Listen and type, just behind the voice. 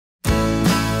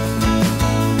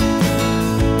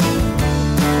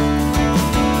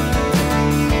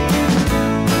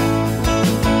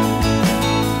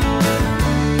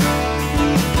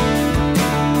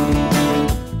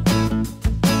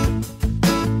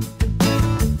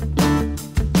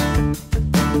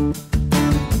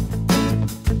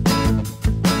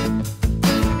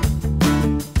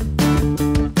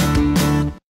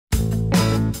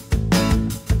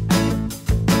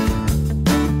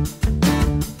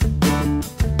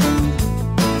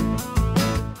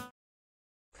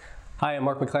Hi, I'm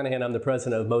Mark McClanahan. I'm the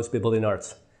president of Mosby Building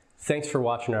Arts. Thanks for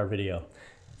watching our video.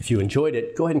 If you enjoyed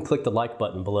it, go ahead and click the like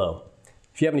button below.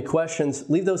 If you have any questions,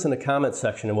 leave those in the comments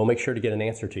section and we'll make sure to get an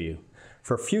answer to you.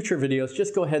 For future videos,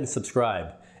 just go ahead and subscribe.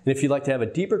 And if you'd like to have a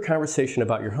deeper conversation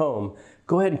about your home,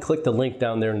 go ahead and click the link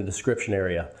down there in the description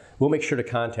area. We'll make sure to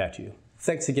contact you.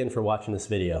 Thanks again for watching this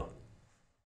video.